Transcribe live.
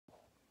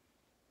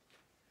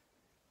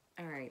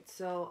Alright,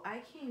 so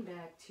I came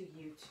back to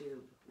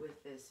YouTube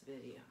with this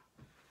video.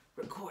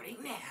 Recording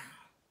now,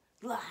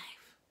 live,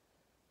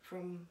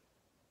 from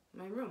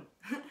my room.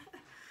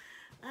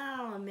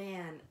 Oh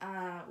man,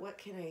 what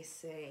can I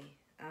say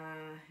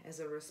as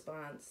a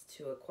response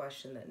to a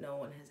question that no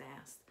one has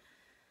asked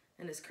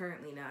and is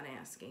currently not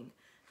asking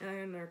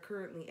and are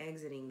currently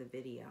exiting the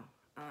video.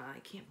 I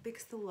can't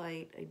fix the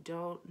light. I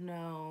don't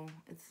know.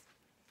 It's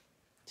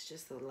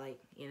just the light,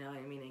 you know what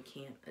I mean? I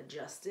can't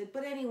adjust it.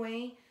 But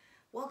anyway,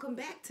 welcome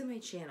back to my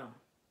channel.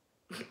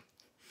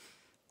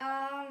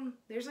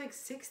 There's like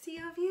 60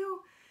 of you,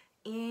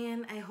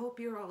 and I hope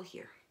you're all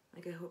here.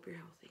 Like, I hope you're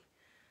healthy.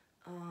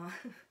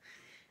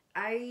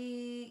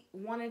 I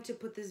wanted to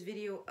put this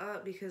video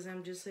up because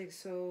I'm just like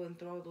so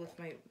enthralled with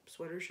my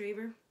sweater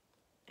shaver.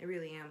 I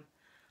really am.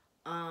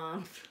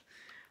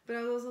 But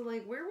I was also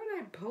like, where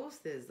would I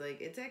post this? Like,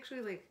 it's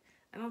actually like,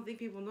 I don't think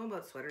people know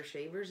about sweater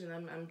shavers, and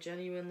I'm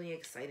genuinely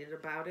excited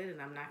about it,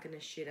 and I'm not gonna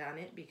shit on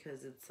it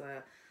because it's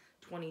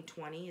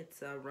 2020,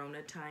 it's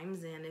Rona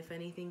times, and if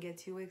anything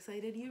gets you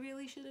excited, you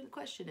really shouldn't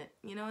question it.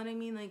 You know what I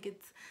mean? Like,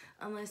 it's,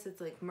 unless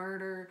it's like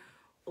murder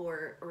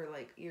or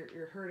like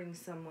you're hurting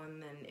someone,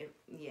 then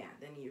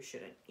then you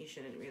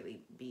shouldn't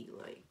really be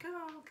like,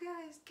 oh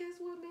guys, guess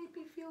what made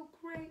me feel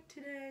great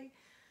today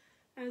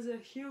as a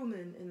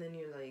human, and then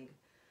you're like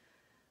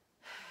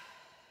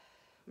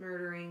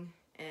murdering,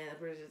 and the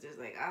person's just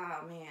like,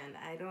 oh man,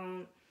 I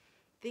don't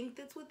think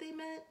that's what they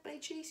meant by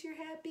chase you're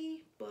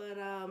happy, but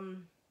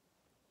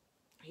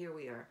here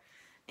we are.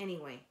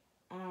 Anyway,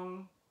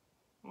 I'm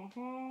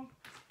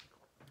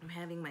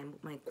having my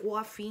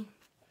coffee.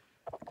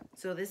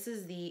 So this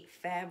is the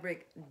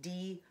Fabric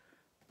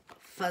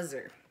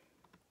Defuzzer.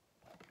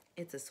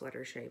 It's a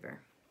sweater shaver.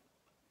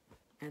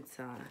 It's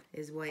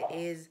is what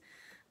is.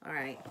 All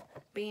right,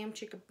 bam,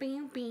 chicka,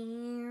 bam,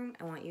 bam.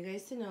 I want you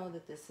guys to know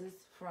that this is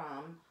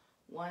from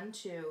 1,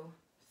 2,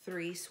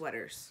 3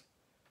 sweaters.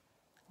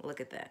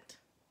 Look at that.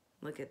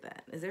 Look at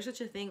that. Is there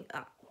such a thing?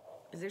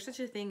 Is there such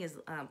a thing as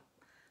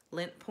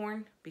lint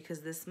porn?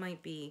 Because this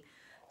might be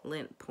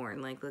lint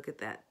porn. Like, look at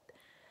that.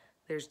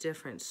 There's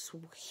different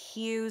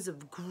hues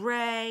of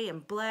gray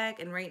and black.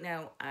 And right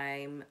now,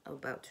 I'm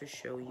about to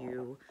show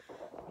you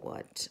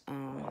what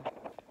I'm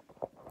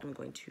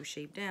going to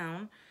shave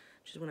down,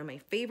 which is one of my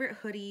favorite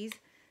hoodies.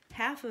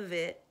 Half of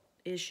it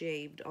is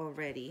shaved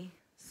already,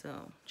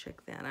 so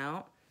check that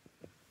out.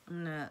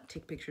 I'm gonna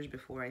take pictures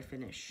before I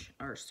finish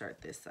or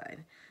start this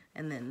side.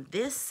 And then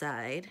this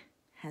side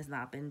has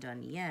not been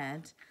done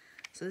yet.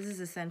 So this is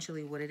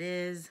essentially what it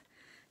is.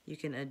 You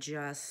can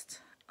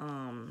adjust, let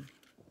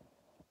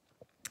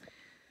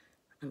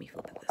me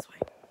flip it this way.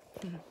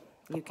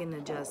 You can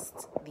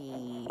adjust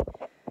the,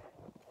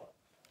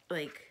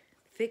 like,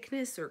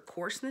 thickness or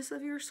coarseness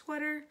of your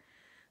sweater.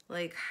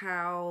 Like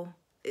how,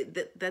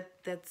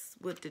 that's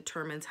what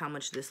determines how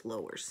much this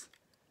lowers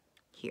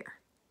here.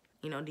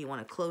 You know, do you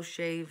want a close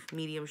shave,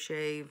 medium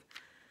shave?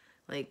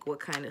 Like, what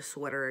kind of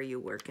sweater are you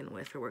working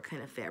with, or what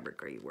kind of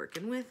fabric are you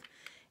working with?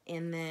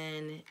 And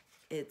then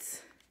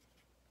it's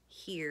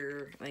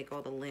here, like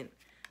all the lint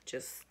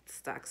just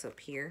stocks up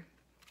here.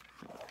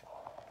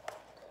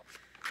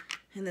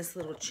 And this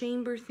little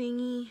chamber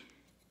thingy.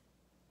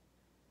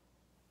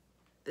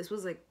 This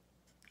was like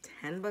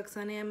 10 bucks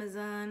on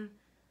Amazon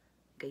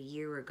like a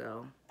year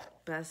ago.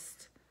 One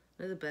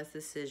of the best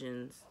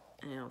decisions.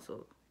 And you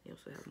also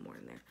have more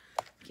in there.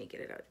 Can't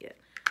get it out yet.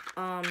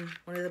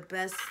 One of the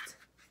best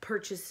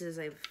purchases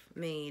I've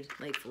made,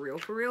 like for real.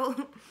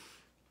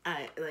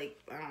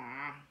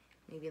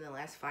 Maybe in the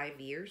last 5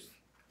 years,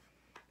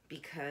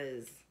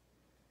 because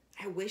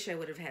I wish I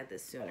would have had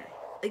this sooner.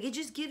 Like, it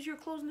just gives your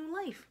clothes new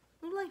life.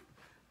 New life.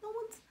 No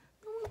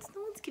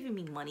one's giving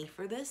me money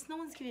for this. No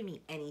one's giving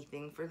me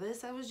anything for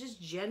this. I was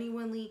just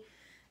genuinely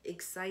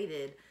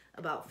excited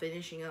about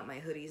finishing up my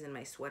hoodies and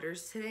my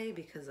sweaters today,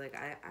 because like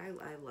I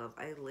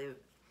live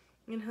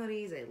in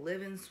hoodies, I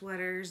live in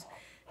sweaters,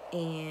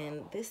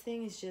 and this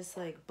thing is just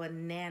like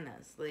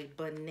bananas. Like,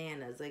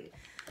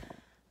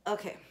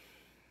 okay.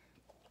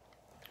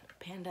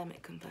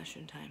 Pandemic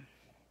confession time.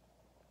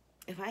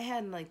 If I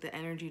had like the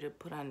energy to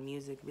put on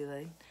music, be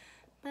like,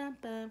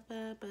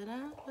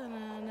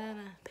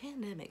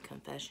 pandemic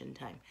confession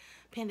time.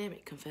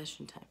 Pandemic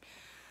confession time.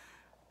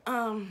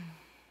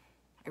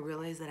 I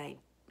realized that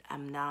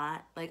I'm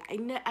not, like, I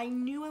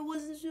knew I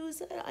wasn't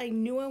suicidal. I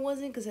knew I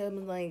wasn't, because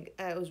I'm like,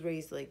 I was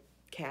raised like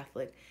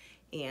Catholic,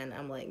 and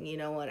I'm like, you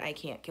know what, I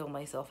can't kill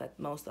myself. At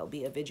most I'll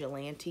be a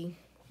vigilante,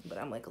 but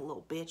I'm like a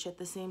little bitch at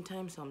the same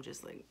time, so I'm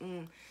just like,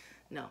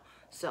 no.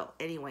 So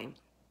anyway,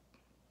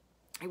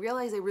 I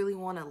realized I really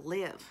want to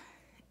live,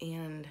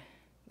 and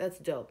that's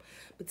dope.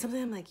 But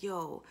sometimes I'm like,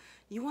 yo,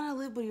 you want to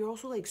live, but you're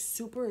also like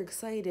super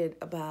excited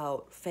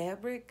about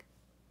fabric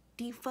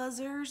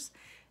defuzzers,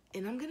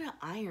 and I'm gonna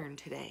iron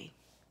today.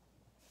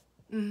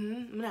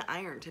 I'm gonna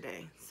iron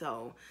today.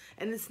 So,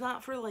 and it's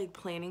not for like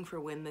planning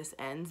for when this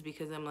ends,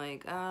 because I'm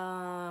like,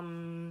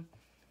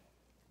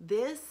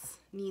 this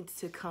needs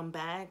to come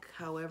back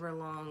however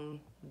long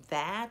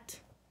that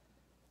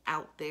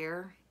out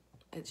there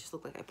it just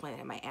looked like I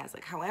planted my ass,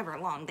 like however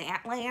long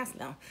that lasts.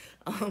 No.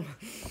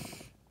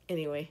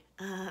 Anyway,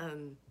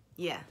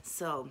 yeah,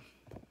 so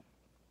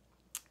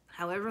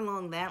however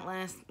long that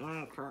lasts,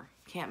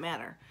 can't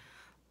matter.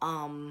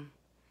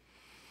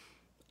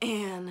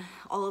 And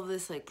all of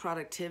this like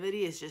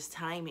productivity is just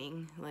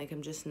timing. Like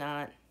I'm just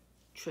not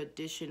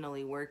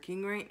traditionally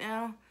working right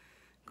now,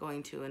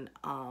 going to an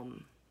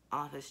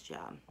office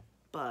job,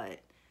 but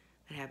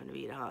it happened to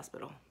be at a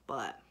hospital.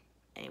 But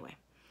anyway,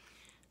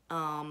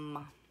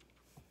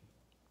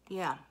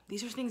 yeah,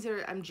 these are things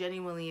that I'm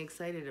genuinely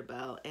excited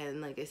about.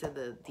 And like I said,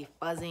 the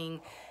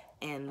defuzzing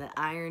and the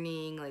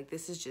ironing, like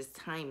this is just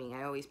timing.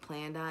 I always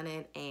planned on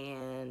it,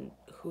 and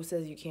who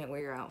says you can't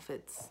wear your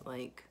outfits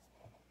like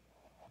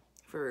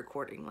for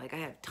recording? Like I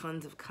have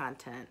tons of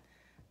content,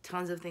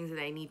 tons of things that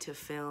I need to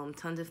film,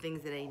 tons of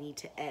things that I need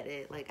to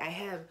edit. Like I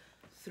have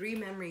 3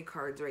 memory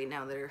cards right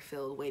now that are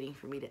filled waiting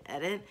for me to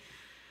edit.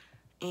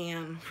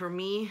 And for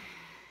me,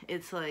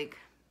 it's like,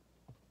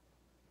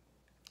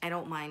 I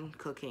don't mind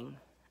cooking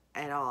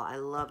at all. I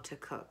love to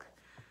cook.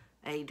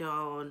 I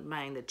don't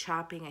mind the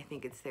chopping. I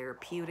think it's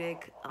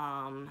therapeutic.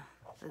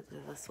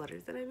 The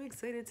sweaters that I'm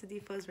excited to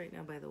defuzz right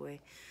now, by the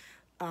way.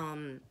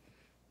 I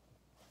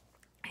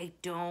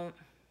don't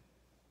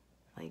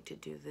like to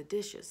do the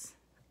dishes.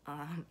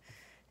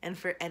 And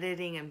for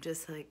editing, I'm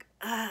just like,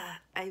 I've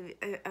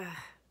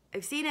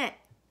seen it.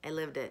 I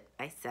lived it.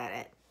 I said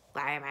it.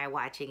 Why am I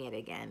watching it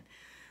again?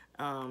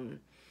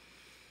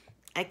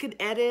 I could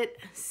edit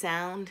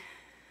sound,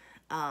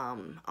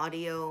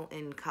 audio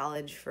in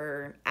college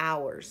for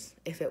hours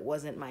if it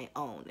wasn't my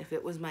own. If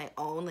it was my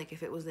own, like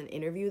if it was an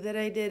interview that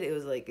I did, it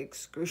was like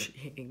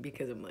excruciating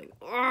because I'm like,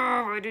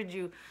 oh, why did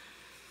you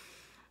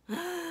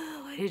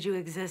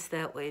exist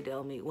that way,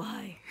 Delmy?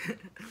 Why?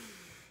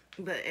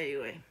 But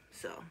anyway,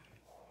 so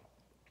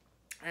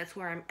that's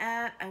where I'm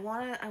at. I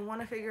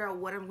wanna figure out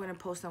what I'm gonna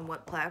post on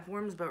what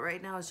platforms, but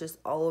right now it's just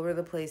all over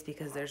the place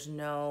because there's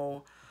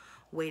no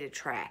way to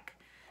track.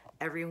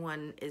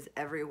 Everyone is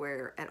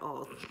everywhere at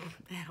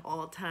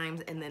all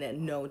times, and then at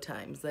no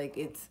times. Like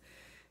it's,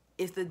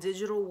 if the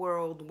digital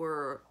world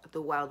were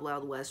the wild,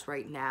 wild west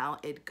right now,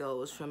 it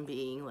goes from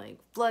being like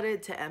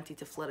flooded to empty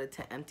to flooded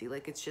to empty.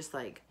 Like it's just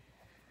like,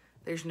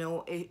 there's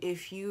no,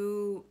 if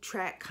you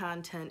track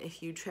content,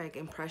 if you track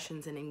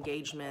impressions and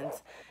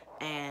engagements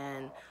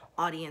and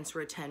audience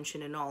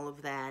retention and all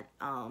of that,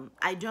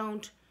 I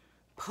don't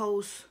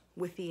post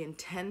with the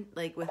intent,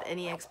 like with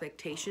any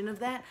expectation of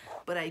that,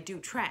 but I do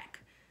track.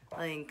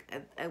 Like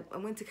I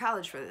went to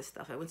college for this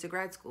stuff. I went to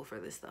grad school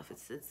for this stuff.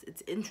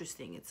 It's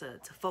interesting. It's a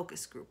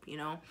focus group, you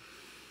know.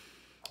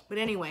 But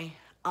anyway,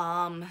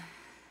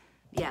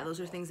 yeah, those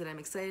are things that I'm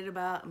excited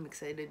about. I'm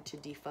excited to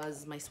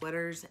defuzz my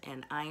sweaters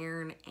and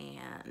iron,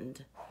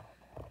 and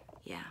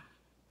yeah,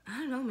 I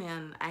don't know,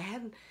 man.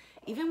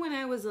 Even when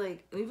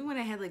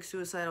I had like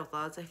suicidal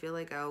thoughts, I feel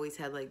like I always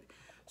had like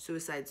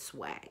suicide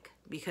swag,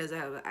 because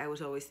I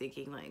was always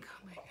thinking like,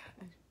 oh my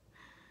God,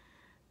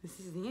 this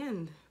is the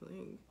end.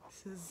 Like,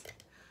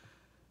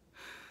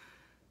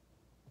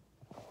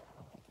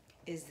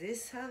 is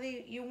this how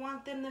you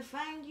want them to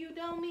find you,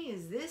 Domi?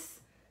 Is this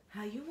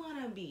how you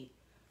want to be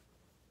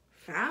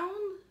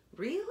found?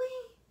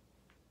 Really?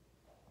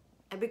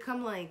 I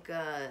become like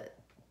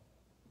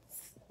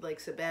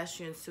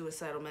Sebastian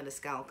Suicidal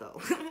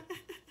Maniscalco.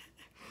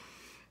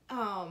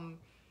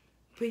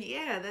 But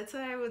yeah, that's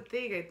what I would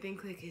think. I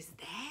think like, is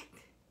that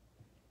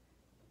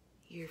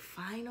your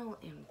final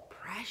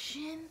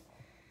impression?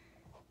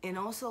 And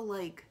also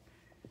like,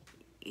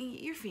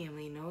 your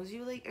family knows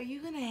you. Like, are you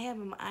gonna have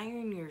him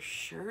iron your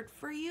shirt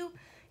for you?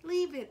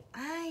 Leave it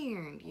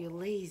ironed, you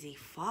lazy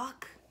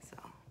fuck. So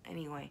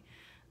anyway,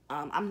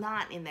 I'm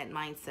not in that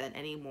mindset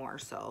anymore,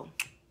 so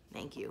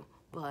thank you.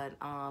 But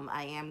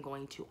I am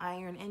going to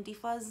iron and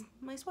defuzz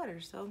my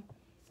sweater, so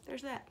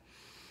there's that.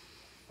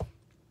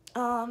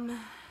 So I'm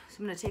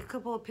gonna take a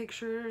couple of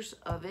pictures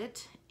of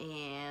it,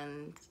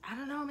 and I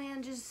don't know,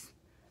 man, just,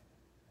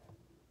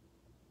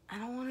 I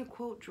don't want to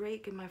quote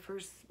Drake in my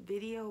first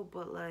video,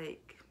 but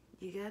like,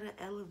 you gotta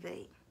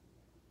elevate.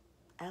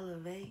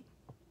 Elevate.